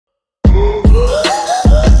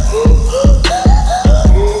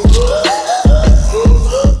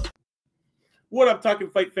up,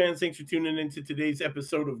 Talkin Fight fans? Thanks for tuning into today's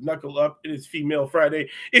episode of Knuckle Up. It is Female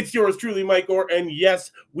Friday. It's yours truly, Mike Orr. And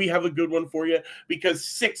yes, we have a good one for you because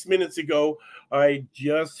 6 minutes ago, I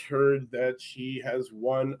just heard that she has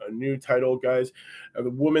won a new title, guys.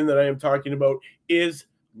 The woman that I am talking about is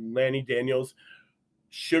Lani Daniels.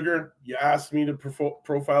 Sugar, you asked me to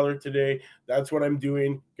profile her today. That's what I'm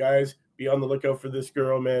doing. Guys, be on the lookout for this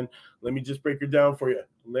girl, man. Let me just break her down for you.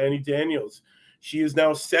 Lani Daniels. She is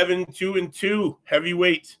now 7-2-2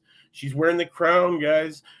 heavyweight. She's wearing the crown,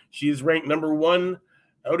 guys. She is ranked number 1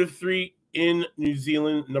 out of 3 in New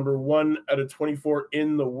Zealand, number 1 out of 24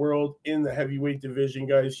 in the world in the heavyweight division,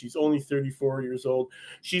 guys. She's only 34 years old.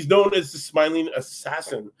 She's known as the Smiling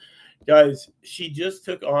Assassin. Guys, she just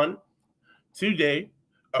took on today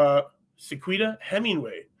Sequita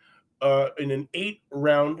Hemingway in an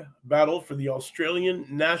 8-round battle for the Australian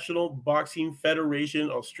National Boxing Federation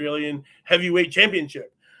Australian Heavyweight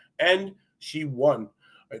Championship. And she won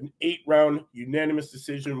an 8-round unanimous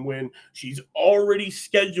decision win. She's already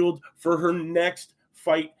scheduled for her next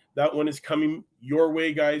fight. That one is coming your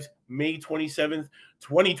way, guys, May 27th,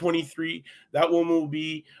 2023. That one will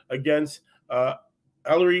be against Lani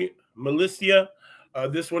Daniels.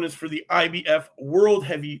 This one is for the IBF World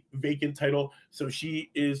Heavy Vacant title. So she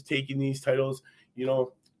is taking these titles. You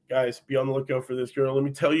know, guys, be on the lookout for this girl. Let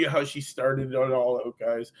me tell you how she started it all out,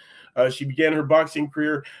 guys. She began her boxing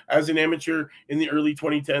career as an amateur in the early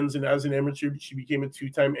 2010s. And as an amateur, she became a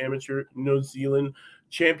 2-time amateur New Zealand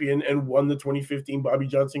champion and won the 2015 Bobby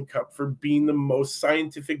Johnson Cup for being the most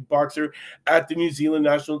scientific boxer at the New Zealand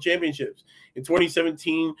National Championships. In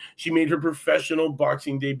 2017, she made her professional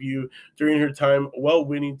boxing debut during her time while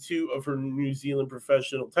winning 2 of her New Zealand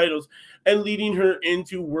professional titles and leading her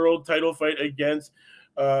into world title fight against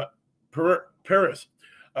Paris.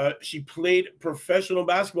 She played professional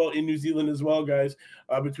basketball in New Zealand as well, guys.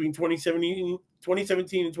 Between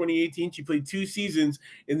 2017 and 2018, she played 2 seasons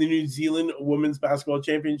in the New Zealand Women's Basketball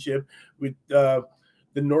Championship with the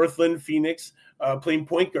Northland Phoenix, playing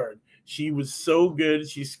point guard. She was so good.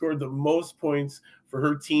 She scored the most points for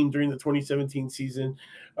her team during the 2017 season.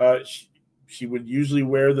 She would usually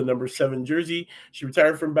wear the number 7 jersey. She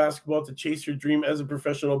retired from basketball to chase her dream as a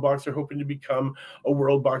professional boxer, hoping to become a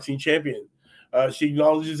world boxing champion. She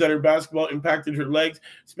acknowledges that her basketball impacted her legs,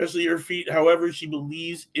 especially her feet. However, she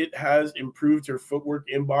believes it has improved her footwork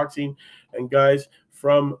in boxing. And guys,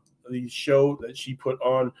 from the show that she put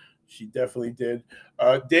on, she definitely did.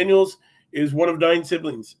 Daniels is one of 9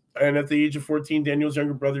 siblings. And at the age of 14, Daniels'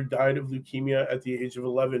 younger brother died of leukemia at the age of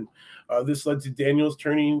 11. This led to Daniels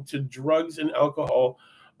turning to drugs and alcohol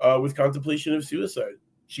with contemplation of suicide.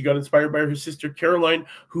 She got inspired by her sister, Caroline,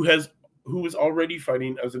 who was already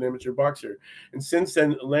fighting as an amateur boxer. And since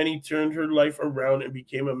then, Lani turned her life around and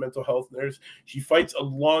became a mental health nurse. She fights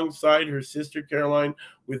alongside her sister, Caroline,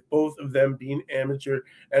 with both of them being amateur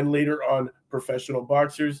and later on professional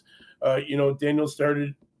boxers. Daniels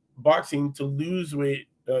started boxing to lose weight,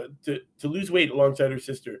 to lose weight alongside her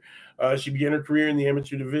sister. She began her career in the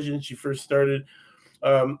amateur division. She first started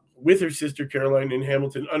with her sister, Caroline, in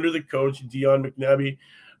Hamilton under the coach, Dion McNabbie,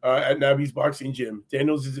 at Nabby's boxing gym.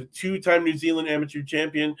 Daniels is a 2-time New Zealand amateur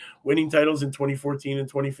champion, winning titles in 2014 and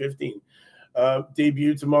 2015.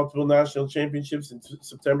 Debuted to multiple national championships in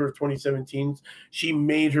September of 2017. She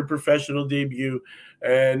made her professional debut,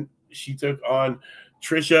 and she took on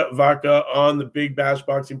Trisha Vaca on the Big Bash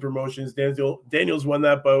Boxing Promotions. Daniels won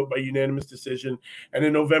that bout by unanimous decision. And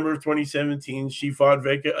in November of 2017, she fought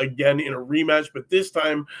Vaca again in a rematch, but this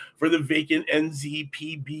time for the vacant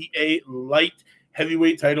NZPBA light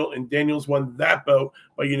heavyweight title, and Daniels won that bout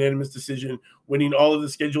by unanimous decision, winning all of the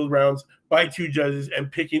scheduled rounds by 2 judges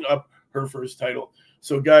and picking up her first title.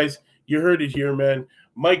 So, guys, you heard it here, man.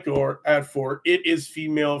 Mike Orr at 4. It is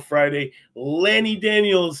Female Friday. Lani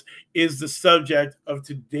Daniels is the subject of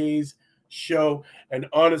today's show. And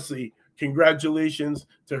honestly, congratulations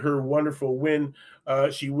to her wonderful win.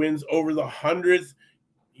 She wins over the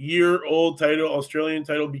 100th-year-old title, Australian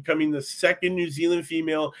title, becoming the 2nd New Zealand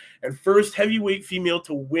female and first heavyweight female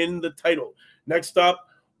to win the title. Next up,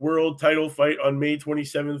 world title fight on May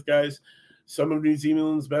 27th, guys. Some of New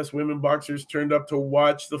Zealand's best women boxers turned up to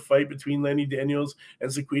watch the fight between Lani Daniels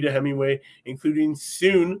and Sequita Hemingway, including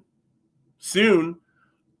soon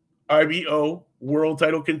IBO world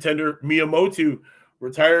title contender Miyamoto,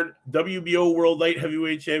 retired WBO world light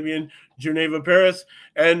heavyweight champion Geneva Paris,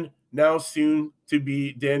 and now soon to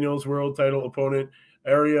be Daniels world title opponent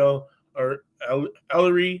Lani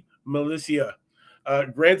Daniels.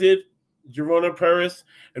 Granted, Gervonta Paris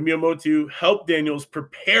and Miyamoto helped Daniels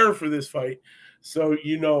prepare for this fight. So,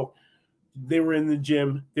 they were in the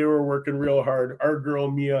gym. They were working real hard. Our girl,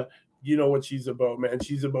 Mia, you know what she's about, man.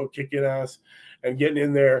 She's about kicking ass and getting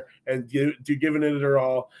in there and giving it her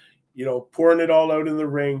all, you know, pouring it all out in the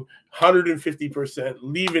ring, 150%,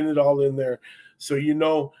 leaving it all in there. So you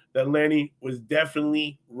know that Lani was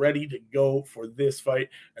definitely ready to go for this fight,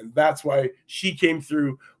 and that's why she came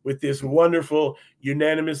through with this wonderful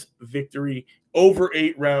unanimous victory over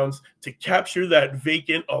 8 rounds to capture that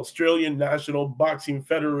vacant Australian National Boxing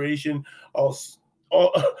Federation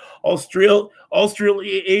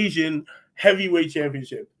Australasian Heavyweight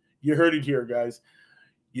Championship. You heard it here, guys.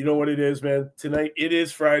 You know what it is, man. Tonight, it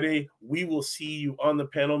is Friday. We will see you on the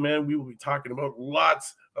panel, man. We will be talking about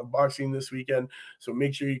lots of boxing this weekend. So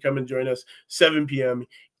make sure you come and join us, 7 p.m.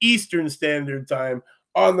 Eastern Standard Time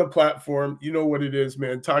on the platform. You know what it is,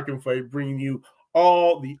 man. Talkin' Fight, bringing you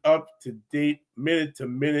all the up-to-date,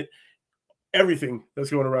 minute-to-minute, everything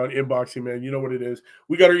that's going around in boxing, man. You know what it is.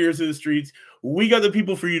 We got our ears to the streets. We got the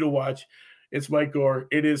people for you to watch. It's Mike Gore.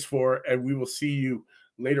 It is 4, and we will see you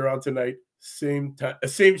later on tonight. Same time,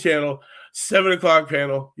 same channel, 7 o'clock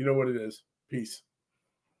panel. You know what it is. Peace.